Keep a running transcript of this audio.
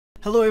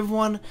Hello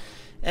everyone,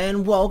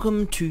 and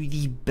welcome to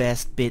the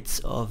best bits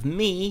of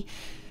me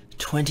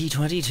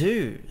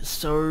 2022.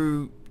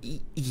 So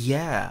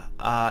yeah,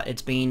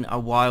 it's been a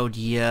wild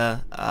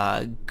year.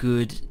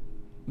 Good,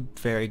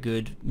 very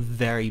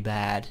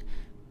bad,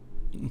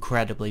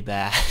 incredibly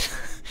bad.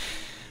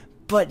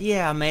 But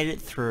yeah, I made it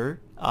through.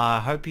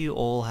 I hope you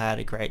all had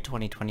a great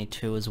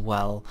 2022 as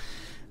well.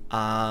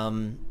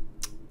 And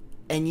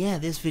yeah,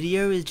 this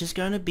video is just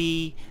going to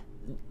be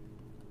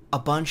a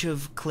bunch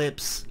of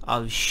clips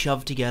I've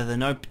shoved together,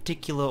 no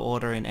particular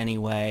order in any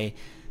way,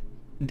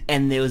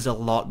 and there was a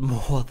lot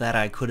more that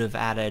I could have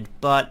added,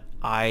 but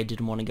I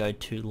didn't want to go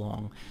too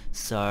long,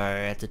 so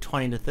it's a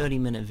 20 to 30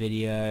 minute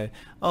video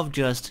of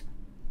just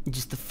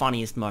the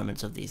funniest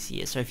moments of this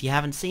year. So if you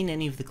haven't seen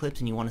any of the clips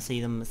and you want to see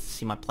them,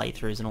 see my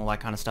playthroughs and all that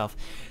kind of stuff,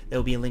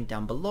 there'll be a link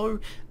down below.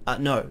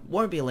 No,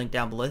 won't be a link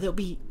down below, there'll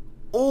be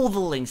all the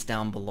links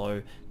down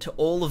below to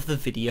all of the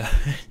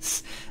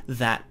videos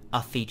that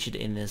are featured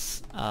in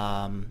this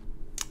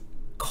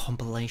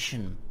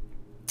compilation.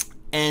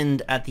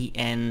 And at the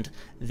end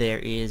there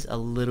is a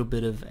little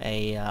bit of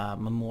a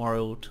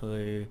memorial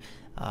to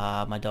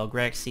my dog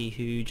Rexie,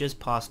 who just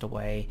passed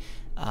away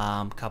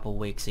a couple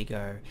weeks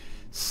ago.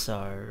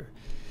 So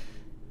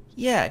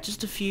yeah,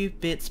 just a few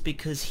bits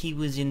because he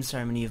was in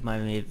so many of my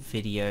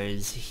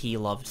videos. He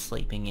loved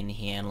sleeping in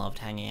here and loved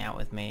hanging out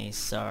with me,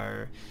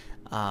 so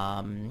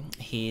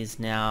he is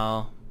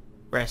now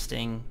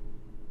resting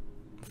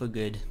for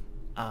good.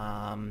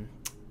 And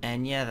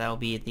yeah, that'll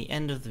be at the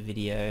end of the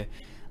video,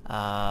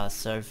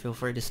 so feel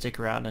free to stick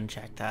around and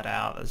check that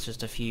out. It's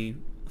just a few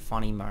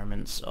funny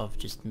moments of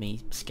just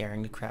me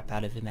scaring the crap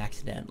out of him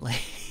accidentally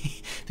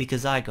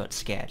because I got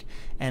scared,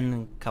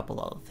 and a couple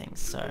other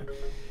things. So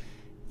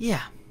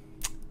yeah,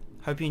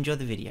 hope you enjoy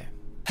the video.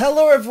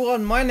 Hello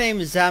everyone, my name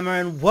is Szamer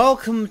and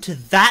welcome to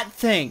that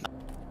thing.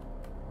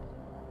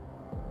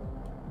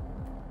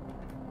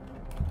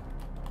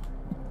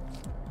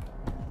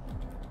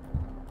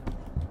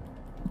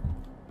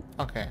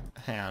 Okay,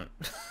 hang on.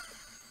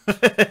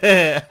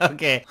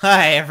 Okay.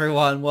 Hi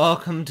everyone,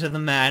 welcome to the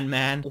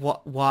Man.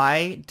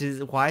 Why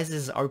is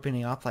this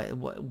opening up like,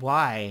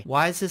 why?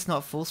 Why is this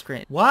not full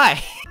screen?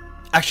 Why?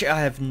 Actually,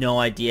 I have no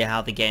idea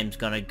how the game's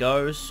gonna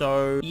go,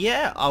 so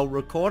yeah, I'll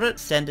record it,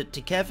 send it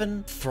to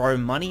Kevin, throw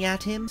money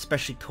at him,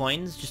 especially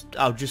coins.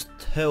 I'll just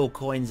hurl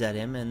coins at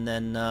him, and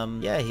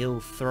then yeah, he'll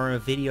throw a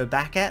video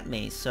back at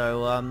me.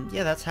 So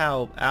yeah, that's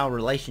how our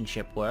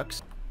relationship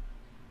works.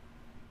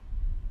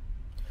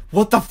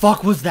 What the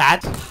fuck was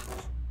that?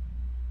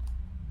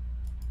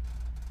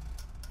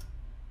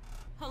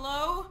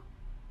 Hello?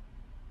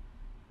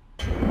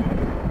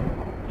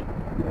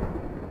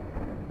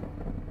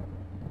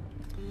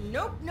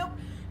 Nope.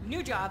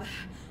 New job.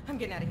 I'm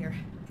getting out of here.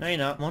 No, you're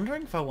not. I'm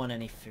wondering if I want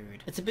any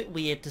food. It's a bit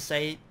weird to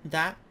say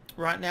that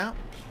right now.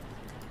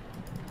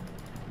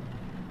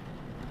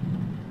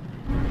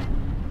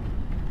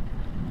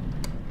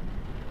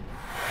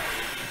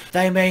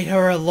 They made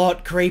her a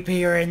lot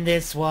creepier in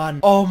this one.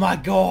 Oh my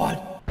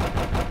god.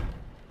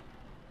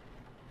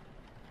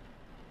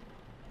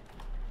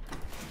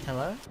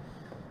 Hello?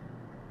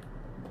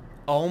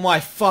 Oh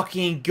my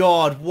fucking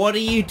god, what are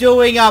you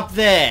doing up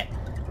there?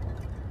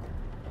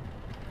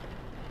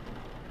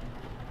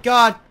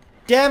 God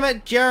damn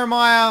it,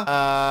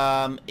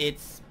 Jeremiah.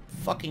 It's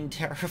fucking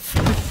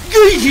terrifying.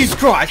 Jesus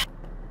Christ!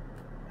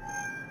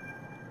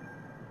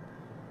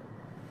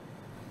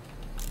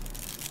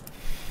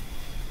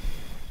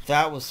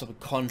 That was some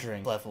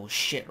Conjuring level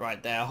shit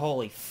right there.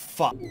 Holy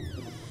fuck.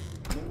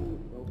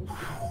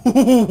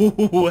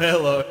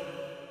 Hello.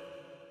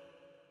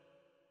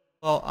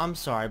 Well, I'm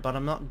sorry, but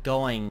I'm not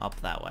going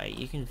up that way.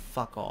 You can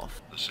fuck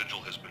off. The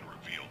sigil has been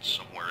revealed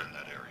somewhere in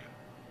that area.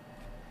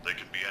 They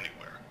could be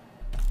anywhere.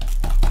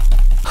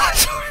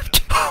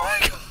 Oh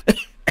my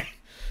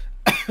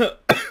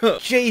god.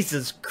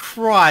 Jesus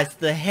Christ,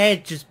 the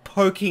head just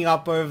poking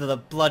up over the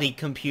bloody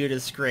computer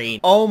screen.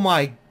 Oh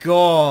my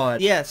god.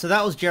 Yeah, so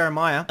that was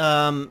Jeremiah.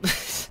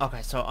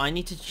 Okay, so I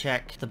need to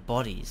check the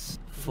bodies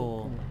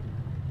for...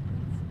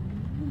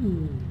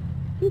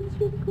 It's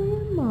your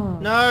grandma.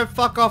 No,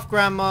 fuck off,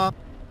 Grandma.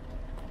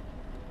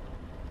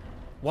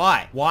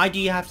 Why? Why do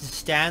you have to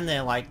stand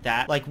there like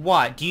that? Like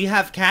what? Do you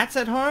have cats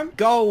at home?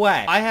 Go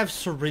away. I have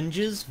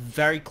syringes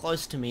very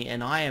close to me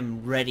and I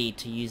am ready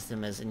to use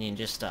them as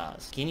ninja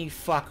stars. Can you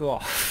fuck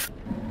off?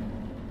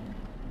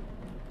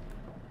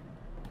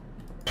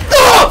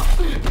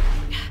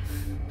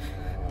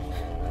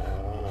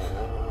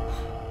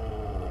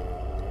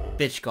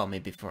 Bitch got me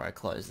before I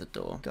closed the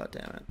door. God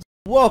damn it.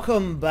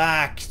 Welcome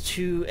back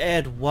to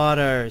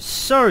Eduardo.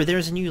 So,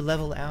 there's a new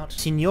level out.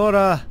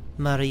 Senora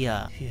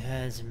Maria, who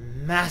has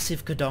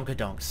massive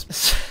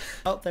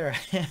kadonkadonks. Oh, there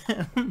I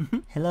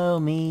am. Hello,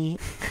 me.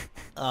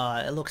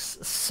 It looks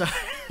so...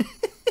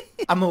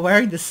 I'm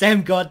wearing the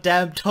same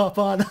goddamn top,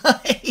 aren't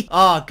I?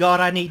 Oh god,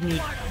 I need new...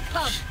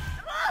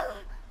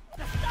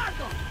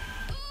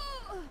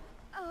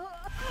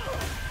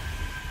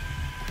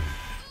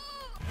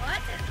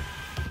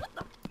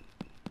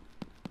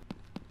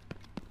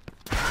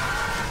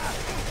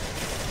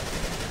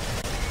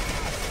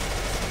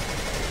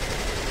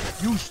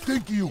 You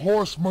stinky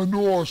horse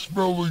manure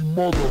smelling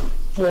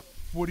motherfucker.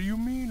 What do you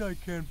mean I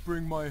can't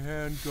bring my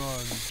handgun?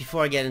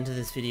 Before I get into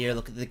this video,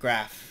 look at the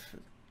graph.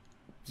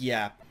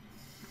 Yeah.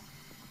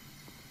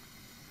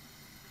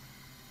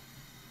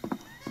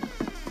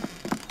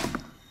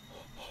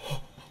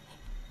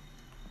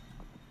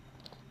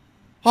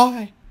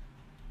 Hi.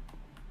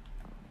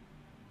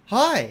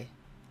 Hi.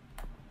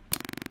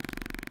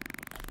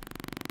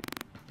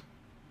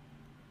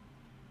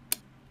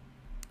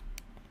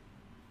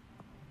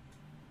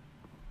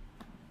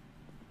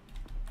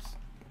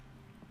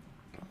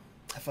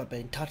 Have I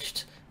been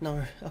touched?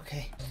 No.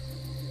 Okay.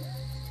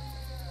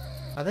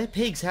 Are there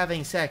pigs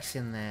having sex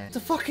in there? It's a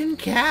fucking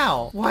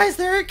cow! Why is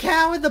there a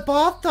cow in the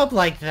bathtub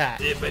like that?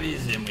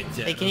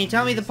 Hey, can you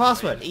tell me the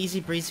password?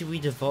 Easy breezy, we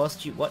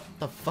divorced you. What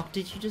the fuck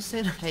did you just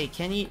say? Hey,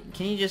 can you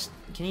just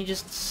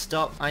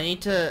stop? I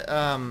need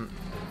to,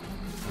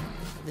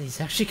 He's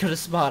actually got a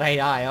smart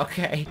AI,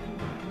 okay.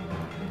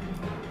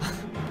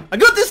 I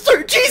got this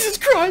too! Jesus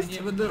Christ!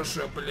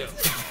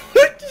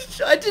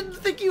 I didn't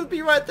think he would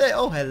be right there.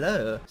 Oh,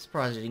 hello.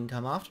 Surprised he didn't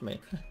come after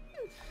me.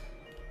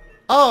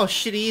 Oh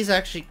shit, he is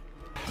actually...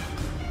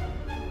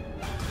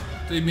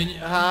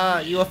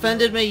 you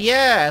offended me?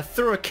 Yeah,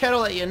 threw a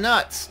kettle at your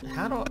nuts.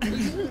 How do I...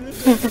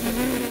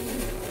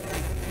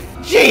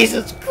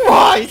 Jesus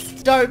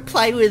Christ! Don't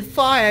play with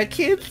fire,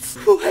 kids!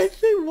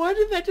 Why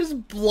did that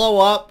just blow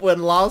up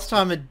when last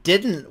time it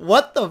didn't?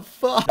 What the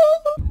fuck?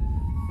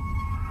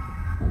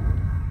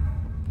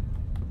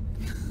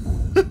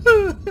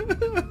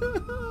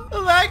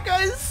 That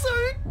guy's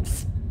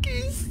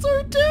he's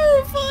so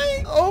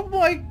terrifying. Oh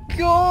my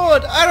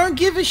god. I don't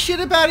give a shit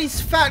about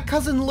his fat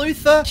cousin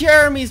Luther.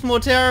 Jeremy's more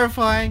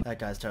terrifying. That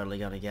guy's totally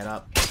gonna get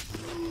up.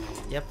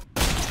 Yep.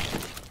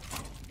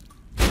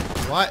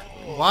 What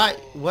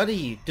are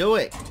you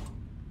doing?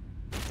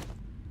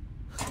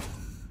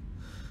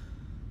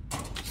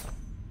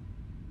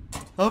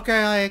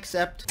 Okay, I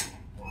accept.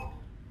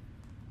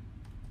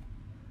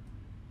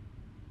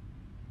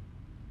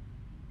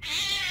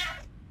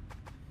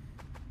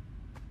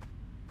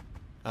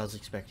 I was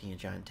expecting a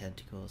giant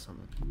tentacle or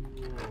something.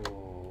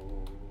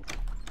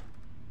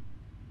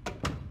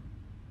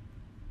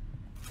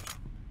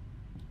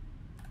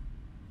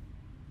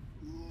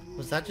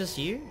 Was that just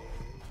you?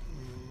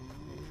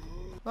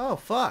 Oh,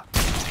 fuck. Do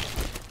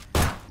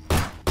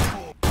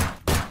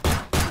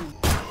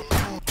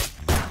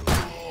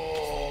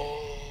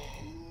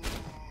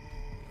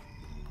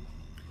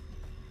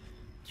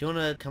you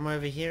wanna come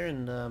over here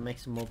and make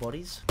some more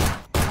bodies?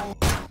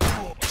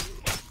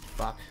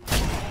 Fuck.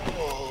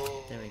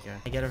 There we go.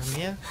 I get it from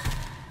here?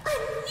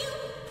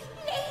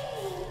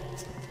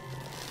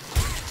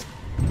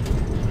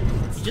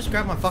 You just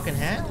grabbed my fucking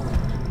hand?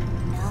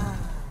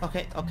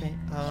 Okay, okay,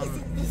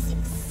 Isn't this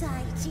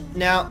exciting?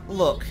 Now,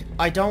 look,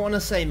 I don't want to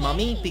say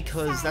mummy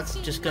because that's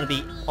just gonna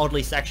be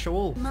oddly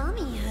sexual.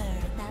 Mommy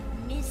heard that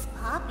Miss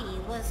Poppy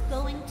was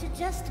going to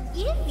just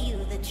give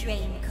you the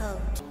train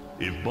coat.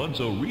 If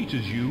Bunzo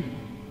reaches you,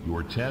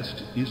 your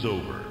test is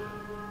over.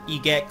 You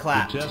get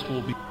clapped. The test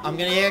will be... I'm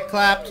gonna get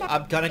clapped.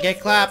 I'm gonna get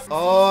clapped.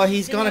 Oh,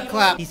 he's gonna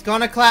clap. He's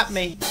gonna clap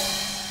me.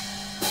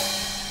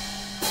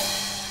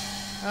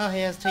 Oh, he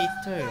has teeth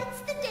too.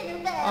 It's the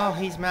dinner bell. Oh,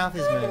 his mouth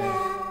is moving.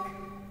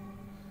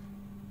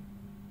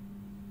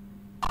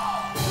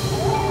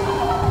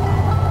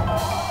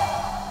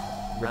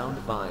 Round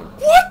 5.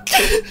 What?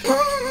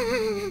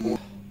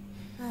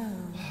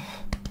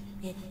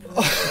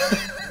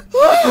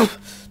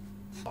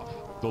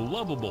 The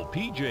lovable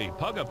PJ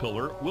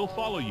Pugapillar will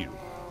follow you.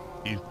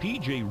 If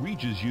PJ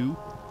reaches you,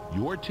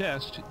 your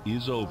test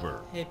is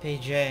over. Hey,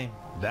 PJ.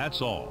 That's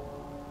all.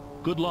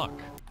 Good luck.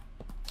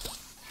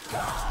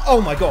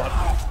 Oh my god.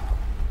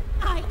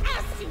 I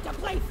asked you to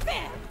play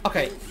fair.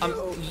 Okay,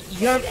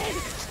 you don't...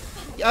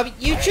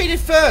 you cheated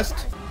first.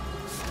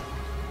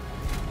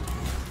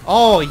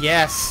 Oh,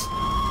 yes.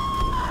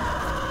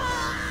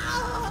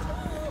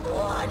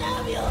 What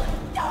have you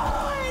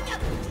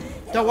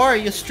done? Don't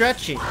worry, you're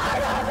stretchy. You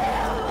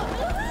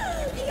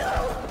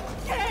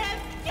can't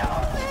do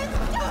this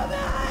to me!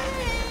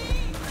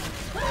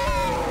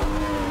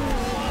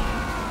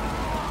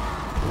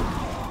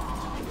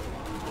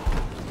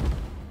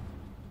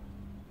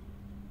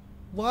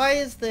 Why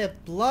is there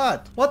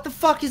blood? What the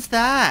fuck is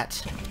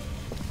that?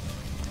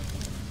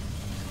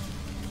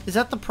 Is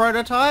that the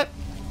prototype?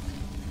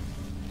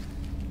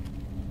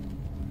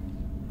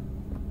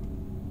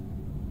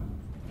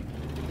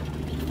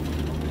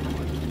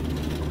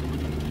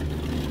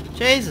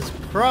 Jesus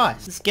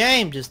Christ, this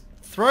game just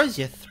throws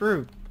you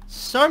through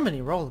so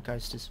many roller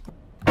coasters.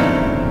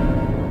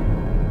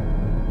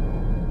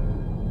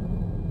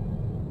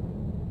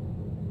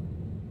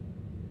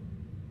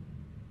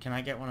 Can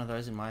I get one of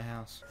those in my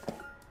house?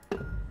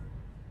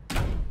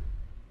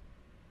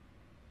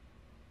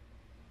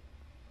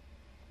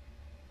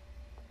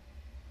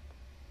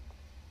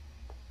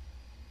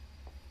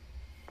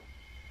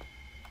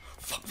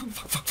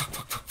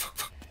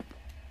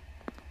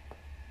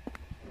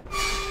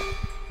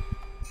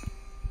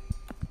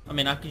 I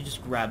mean, I could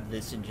just grab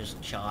this and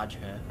just charge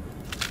her.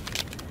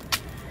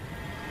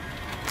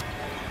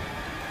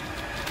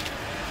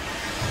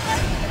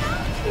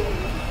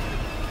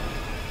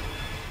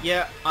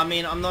 Yeah, I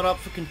mean, I'm not up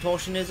for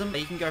contortionism, but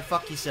you can go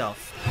fuck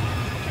yourself.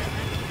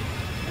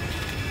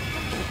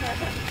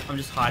 I'm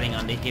just hiding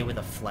under here with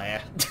a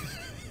flare.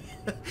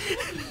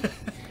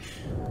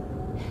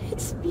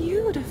 It's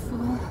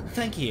beautiful.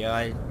 Thank you,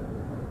 I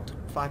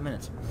took 5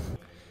 minutes.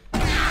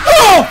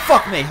 Oh,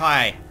 fuck me,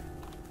 hi!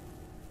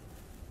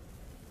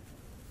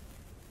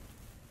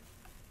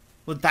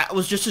 Well, that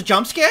was just a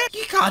jump scare?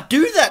 You can't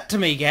do that to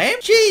me, game!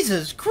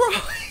 Jesus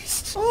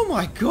Christ! Oh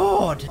my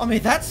god! I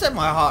mean, that set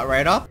my heart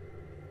rate up.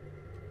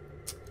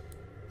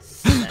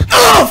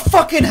 Oh,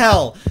 fucking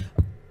hell!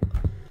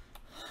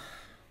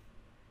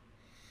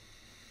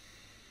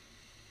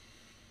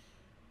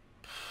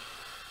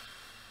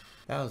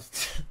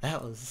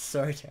 That was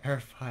so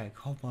terrifying.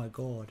 Oh my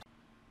god.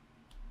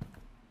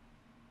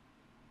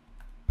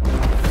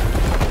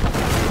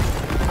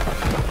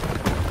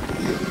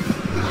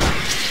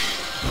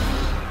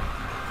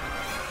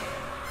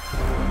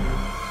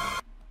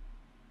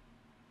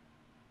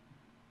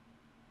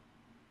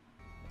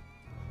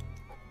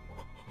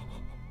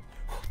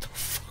 What the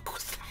fuck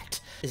was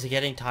that? Is it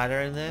getting tighter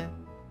in there?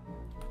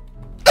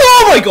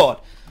 Oh my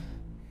god!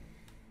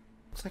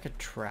 Looks like a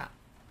trap.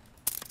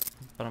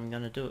 But I'm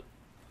gonna do it.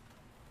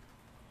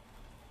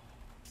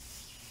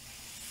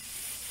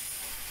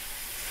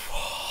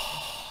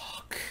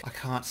 Fuck. I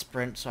can't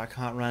sprint, so I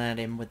can't run at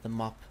him with the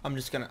mop. I'm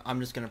just gonna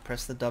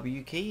press the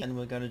W key, and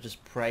we're gonna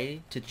just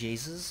pray to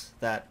Jesus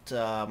that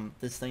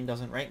this thing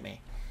doesn't rape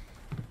me.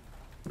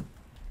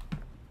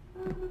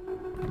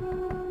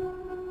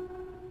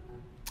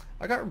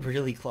 I got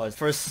really close.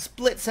 For a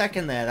split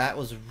second there, that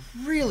was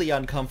really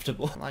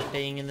uncomfortable. I like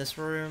being in this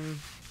room.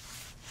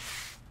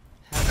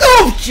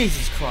 Oh,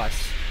 Jesus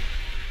Christ.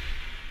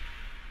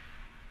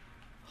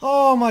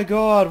 Oh my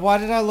god, why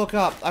did I look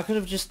up? I could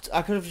have just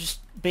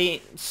been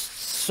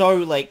so,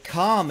 like,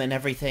 calm and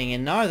everything,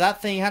 and no,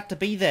 that thing had to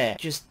be there.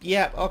 Just,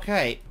 yeah,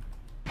 okay.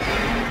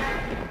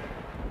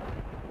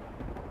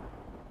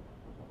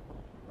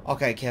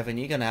 Okay, Kevin,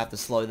 you're gonna have to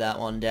slow that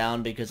one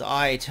down because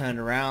I turned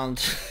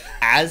around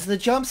as the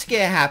jump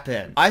scare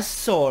happened. I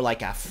saw,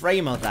 like, a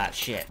frame of that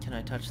shit. Can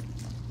I touch...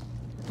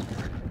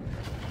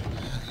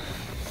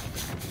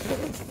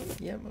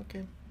 Yeah,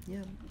 okay.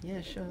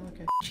 Yeah, sure,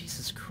 okay.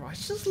 Jesus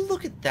Christ, just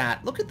look at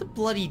that. Look at the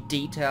bloody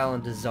detail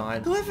and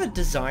design. Whoever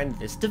designed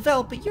this,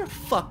 developer, you're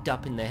fucked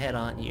up in the head,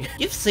 aren't you?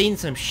 You've seen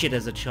some shit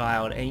as a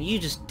child, and you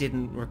just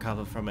didn't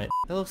recover from it.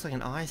 That looks like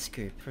an eye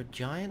scoop for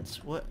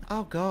giants? What?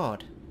 Oh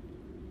god.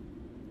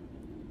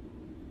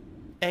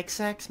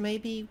 X-Ax,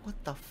 maybe?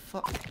 What the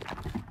fuck?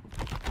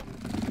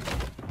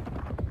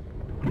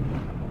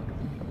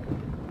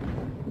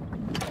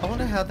 I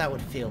wonder how that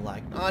would feel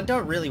like. I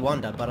don't really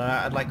wonder, but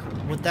I'd like,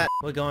 would that...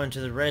 We're going to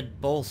the red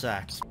ball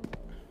sacks.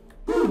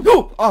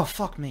 Oh! Oh,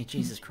 fuck me,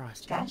 Jesus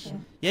Christ. Gotcha.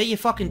 Yeah, you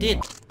fucking did.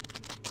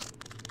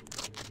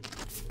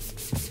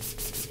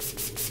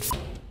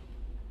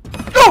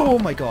 Oh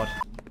my god.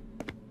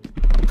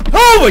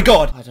 Oh my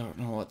god! I don't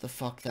know what the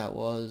fuck that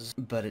was,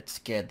 but it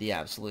scared the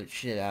absolute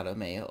shit out of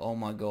me. Oh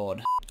my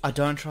god. I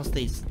don't trust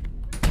these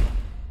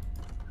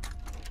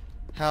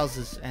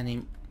houses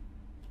any...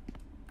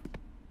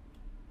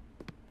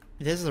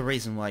 There's the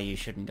reason why you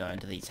shouldn't go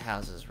into these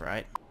houses,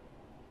 right?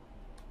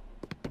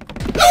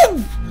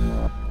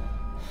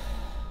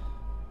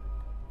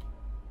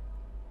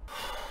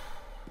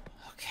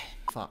 Okay,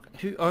 fuck.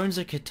 Who owns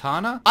a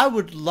katana?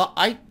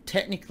 I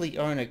technically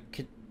own a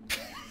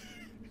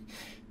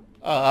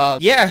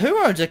yeah, who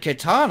owns a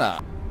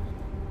katana?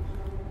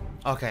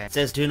 Okay, it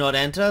says do not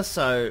enter,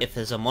 so if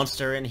there's a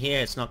monster in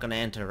here, it's not gonna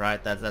enter,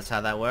 right? That's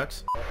how that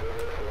works?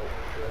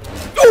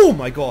 Oh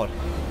my god!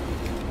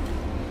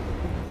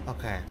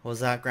 Okay, what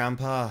was that,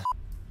 Grandpa?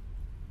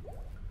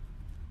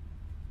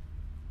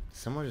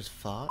 Someone just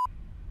fart?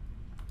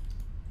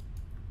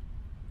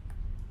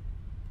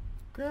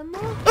 Grandma?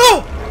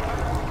 Oh!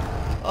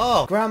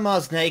 Oh,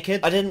 Grandma's naked.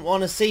 I didn't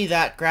want to see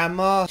that,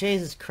 Grandma.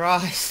 Jesus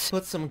Christ.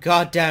 Put some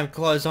goddamn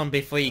clothes on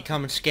before you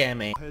come and scare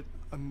me.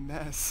 A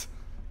mess.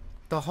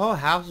 The whole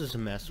house is a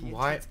mess. The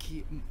Why? entrance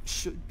key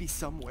should be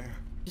somewhere.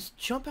 Just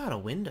jump out a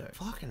window.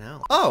 Fucking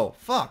hell. Oh,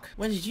 fuck.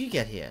 When did you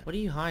get here? What are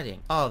you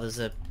hiding? Oh, there's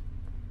a...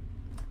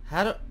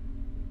 How do...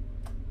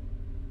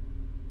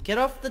 Get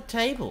off the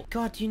table.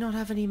 God, do you not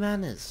have any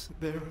manners?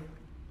 There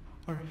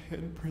are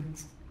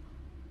handprints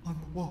on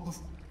the walls.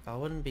 I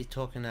wouldn't be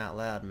talking out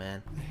loud,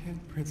 man. The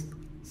handprints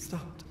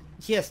stopped.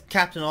 Yes,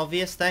 Captain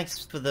Obvious,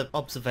 thanks for the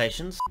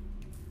observations.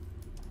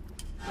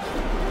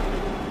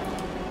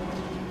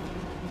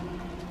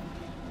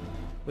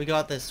 We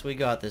got this,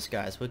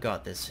 guys. We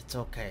got this. It's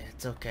okay,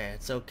 it's okay,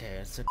 it's okay,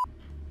 it's okay.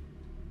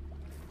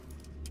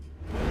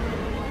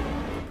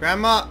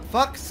 Grandma,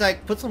 fuck's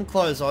sake, put some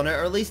clothes on it,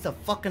 or at least a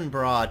fucking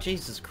bra.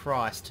 Jesus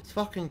Christ. It's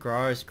fucking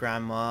gross,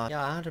 Grandma.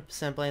 Yeah, I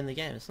 100% blame the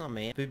game. It's not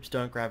me. Boobs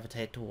don't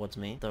gravitate towards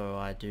me, though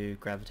I do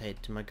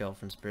gravitate to my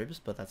girlfriend's boobs,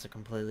 but that's a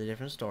completely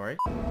different story.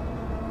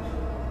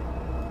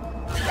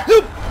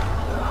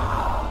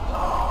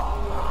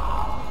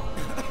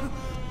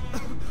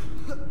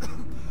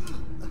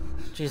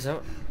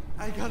 Jeez,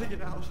 I gotta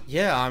get out.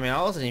 Yeah, I mean,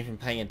 I wasn't even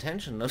paying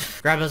attention.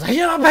 Grandma's like,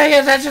 you're not paying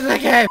attention to the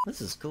game! This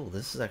is cool.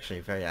 This is actually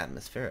very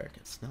atmospheric.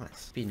 It's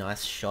nice. Be a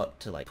nice shot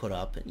to, like, put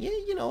up. And yeah,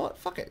 you know what?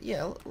 Fuck it.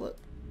 Yeah, look.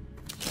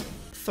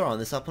 Throwing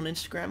this up on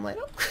Instagram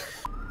later.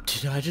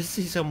 Did I just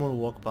see someone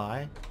walk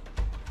by?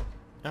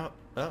 Oh,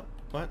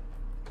 what?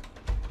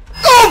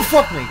 Oh,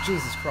 fuck me!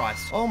 Jesus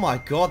Christ. Oh my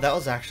god, that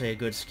was actually a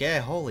good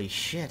scare. Holy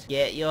shit.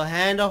 Get your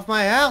hand off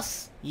my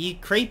house, you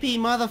creepy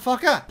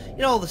motherfucker. You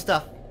know all the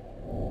stuff.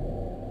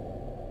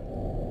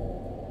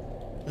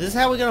 This is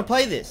how we're gonna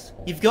play this.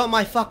 You've got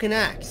my fucking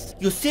axe.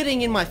 You're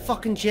sitting in my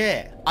fucking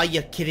chair. Are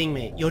you kidding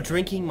me? You're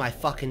drinking my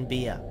fucking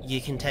beer.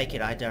 You can take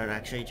it. I don't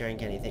actually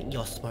drink anything.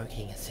 You're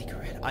smoking a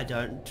cigarette. I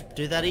don't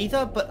do that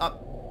either, but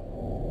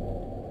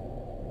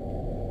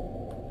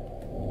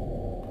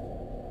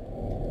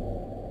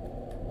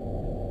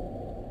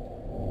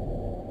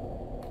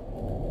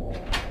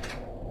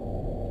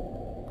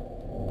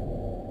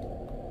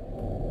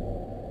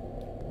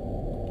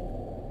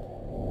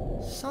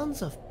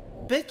sons of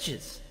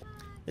bitches.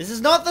 This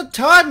is not the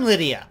time,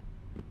 Lydia!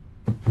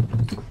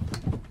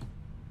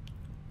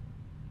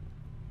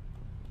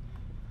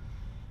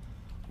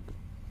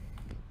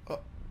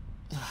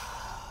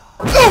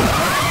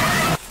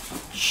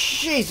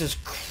 Jesus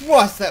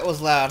Christ, that was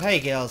loud.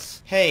 Hey,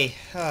 girls. Hey,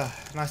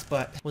 nice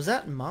butt. Was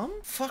that Mum?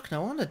 Fuck,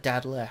 no wonder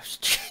Dad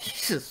left.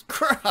 Jesus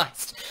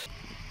Christ.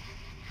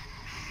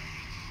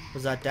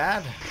 Was that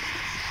Dad?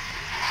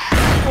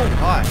 Oh,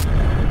 hi.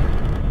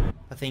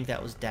 I think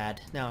that was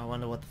Dad. Now I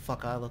wonder what the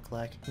fuck I look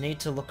like. Need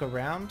to look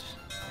around?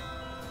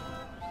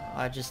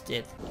 I just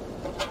did.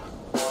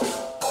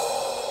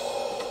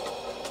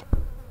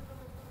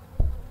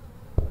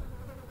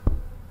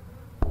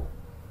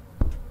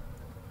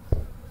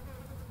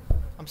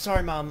 I'm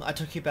sorry, Mum. I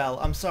took your bell.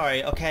 I'm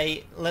sorry,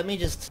 okay? I'm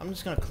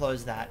just gonna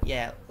close that.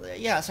 Yeah,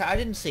 sorry, I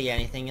didn't see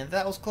anything, and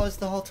that was closed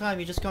the whole time.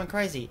 You're just going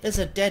crazy. There's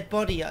a dead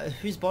body.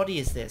 Whose body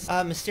is this?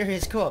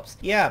 Mysterious corpse.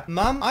 Yeah,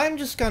 Mum, I'm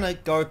just gonna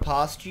go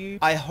past you.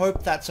 I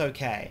hope that's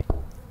okay.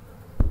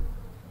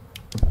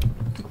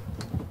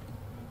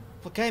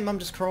 Okay, Mum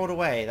just crawled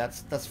away.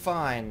 That's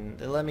fine.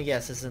 Let me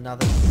guess, there's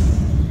another...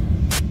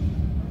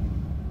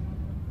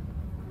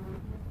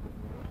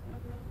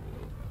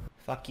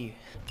 Fuck you.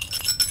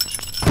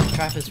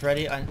 Trap is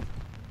ready. I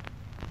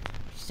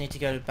just need to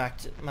go back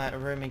to my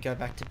room and go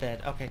back to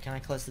bed. Okay, can I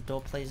close the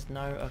door, please?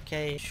 No.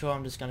 Okay, sure.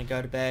 I'm just gonna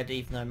go to bed,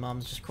 even though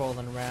Mum's just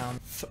crawling around.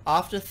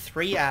 After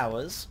 3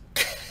 hours,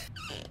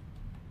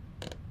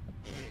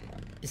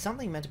 is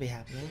something meant to be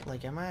happening?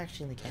 Like, am I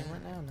actually in the game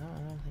right now? No,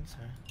 I don't think so.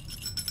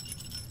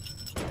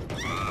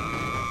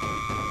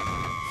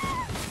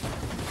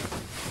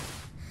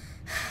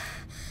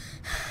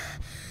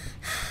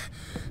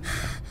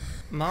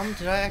 Mum,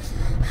 did I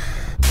accidentally...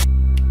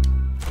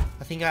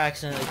 I think I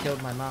accidentally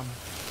killed my mum.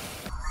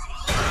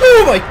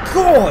 Oh my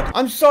god!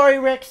 I'm sorry,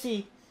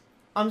 Rexie!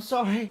 I'm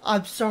sorry.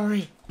 I'm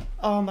sorry.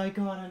 Oh my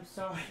god, I'm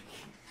sorry.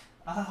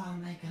 Oh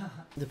my god.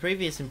 The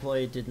previous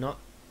employee did not...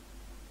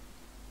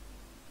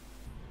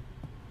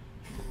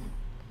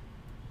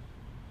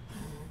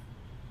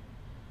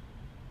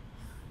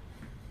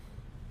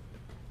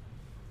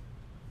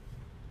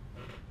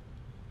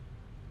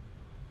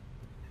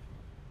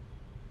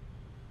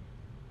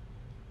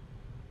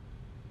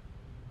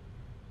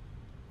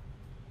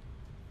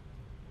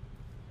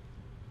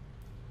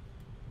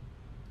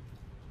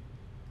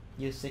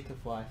 You're sick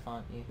of life,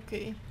 aren't you?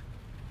 Okay.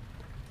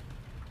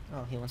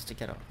 Oh, he wants to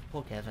get up.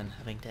 Poor Kevin,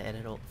 having to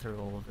edit through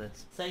all of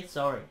this. Say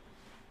sorry.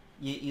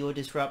 You're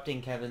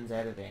disrupting Kevin's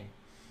editing.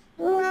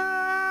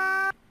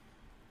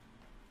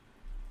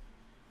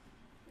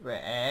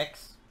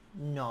 Rex?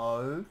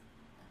 No.